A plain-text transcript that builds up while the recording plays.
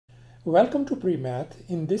Welcome to Premath.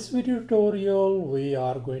 In this video tutorial, we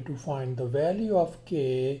are going to find the value of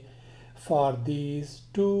k for these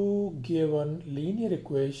two given linear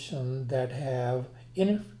equations that have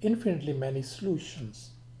infinitely many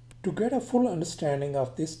solutions. To get a full understanding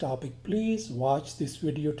of this topic, please watch this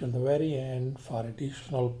video till the very end for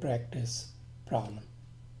additional practice problem.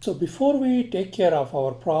 So before we take care of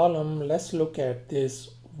our problem, let's look at this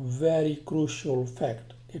very crucial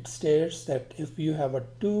fact. It states that if you have a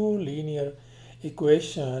two linear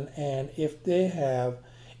equation and if they have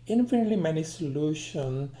infinitely many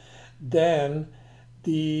solutions, then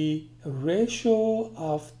the ratio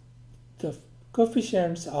of the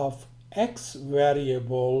coefficients of x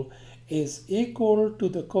variable is equal to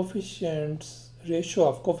the ratio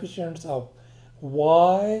of coefficients of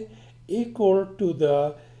y equal to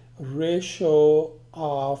the ratio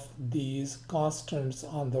of these constants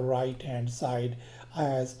on the right hand side,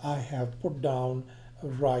 as I have put down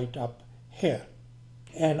right up here.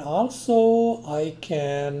 And also I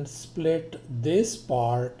can split this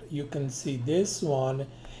part, you can see this one,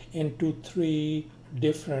 into three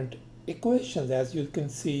different equations. As you can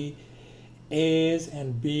see, A's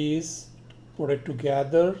and B's, put it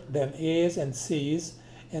together, then A's and C's,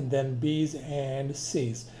 and then B's and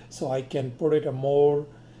C's. So I can put it a more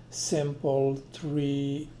simple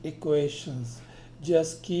three equations.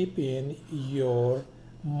 Just keep in your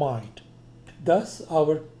mind. Thus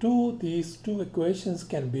these two equations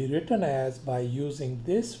can be written as, by using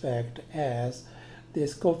this fact, as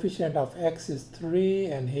this coefficient of x is 3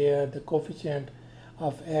 and here the coefficient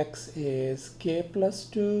of x is k plus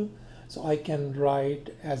 2. So I can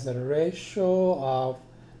write as a ratio of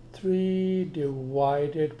 3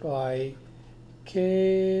 divided by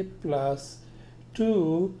k plus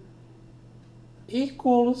 2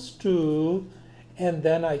 equals to, and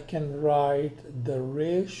then I can write the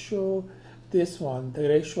ratio, this one, the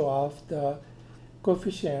ratio of the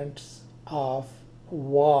coefficients of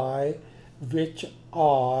y, which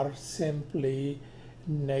are simply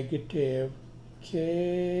negative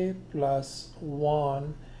k plus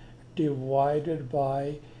 1 divided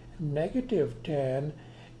by negative 10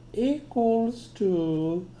 equals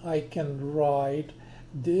to, I can write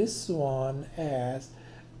this one as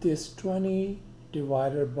this 20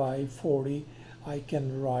 divided by 40. I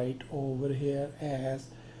can write over here as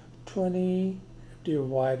 20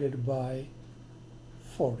 divided by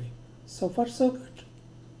 40. So far so good.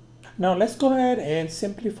 Now let's go ahead and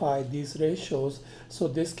simplify these ratios. So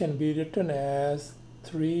this can be written as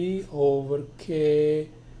 3 over k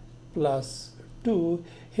plus 2.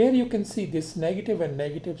 Here you can see this negative and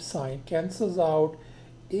negative sign cancels out,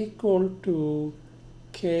 equal to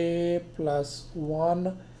k plus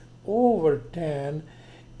 1 over 10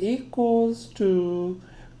 equals to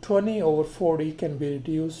 20 over 40 can be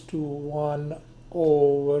reduced to 1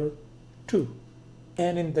 over 2.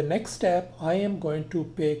 And in the next step, I am going to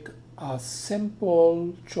pick a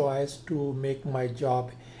simple choice to make my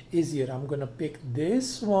job easier. I'm going to pick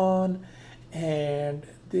this one and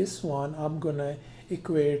this one. I'm going to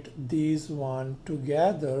equate these one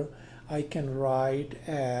together. I can write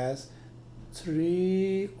as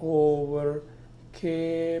 3 over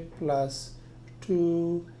k plus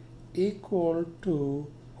 2 equal to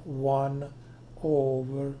 1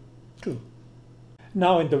 over 2.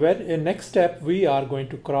 Now in the next step, we are going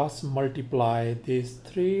to cross multiply this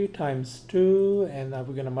 3 times 2, and now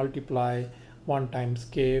we're going to multiply 1 times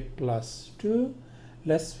k plus 2.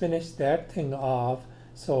 Let's finish that thing off.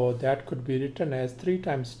 So that could be written as 3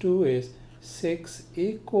 times 2 is 6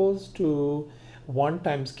 equals to 1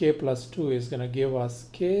 times k plus 2 is going to give us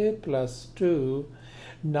k plus 2.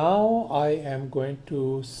 Now I am going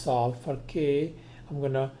to solve for k. I'm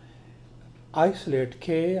going to isolate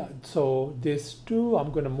k. So this 2,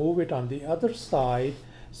 I'm going to move it on the other side.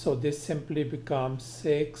 So this simply becomes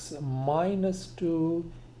 6 minus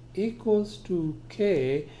 2 equals to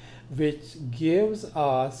k, which gives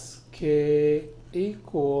us k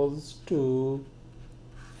equals to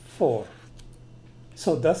 4.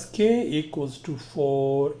 So thus k equals to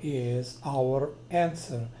 4 is our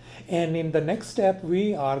answer. And in the next step,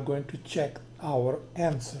 we are going to check our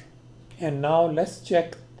answer. And now let's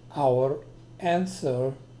check our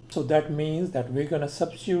answer. So that means that we're going to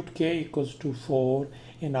substitute k equals to 4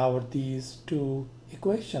 in these two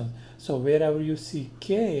equations. So wherever you see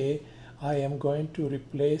k, I am going to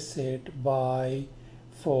replace it by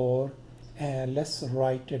 4, and let's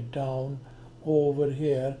write it down over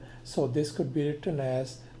here. So this could be written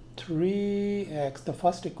as 3x, the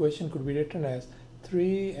first equation could be written as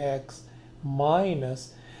 3x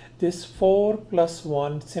minus this 4 plus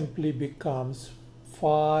 1 simply becomes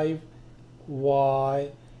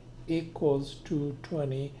 5y equals to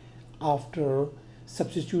 20. after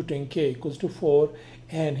substituting k equals to 4.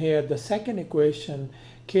 And here the second equation,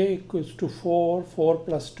 k equals to 4, 4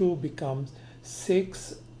 plus 2 becomes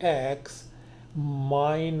 6x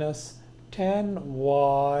minus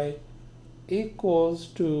 10y equals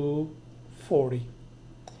to 40.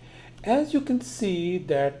 As you can see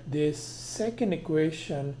that this second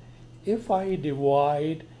equation, if I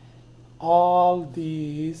divide all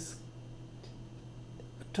these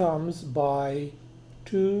terms by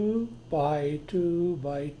 2 by 2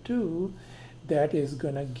 by 2, that is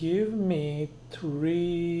gonna give me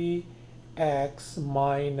 3x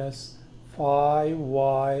minus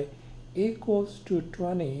 5y equals to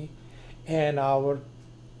 20, and our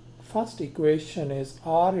first equation is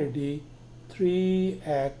already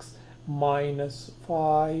 3x minus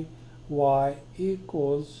 5y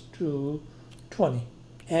equals to 20.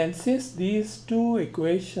 And since these two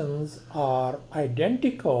equations are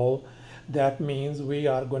identical, that means we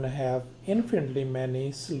are going to have infinitely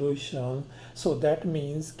many solutions. So that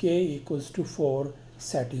means k equals to 4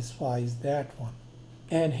 satisfies that one.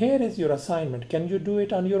 And here is your assignment. Can you do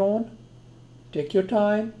it on your own? Take your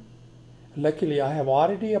time. Luckily, I have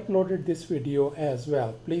already uploaded this video as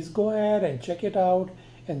well. Please go ahead and check it out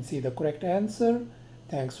and see the correct answer.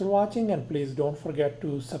 Thanks for watching, and please don't forget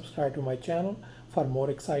to subscribe to my channel for more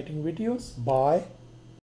exciting videos. Bye.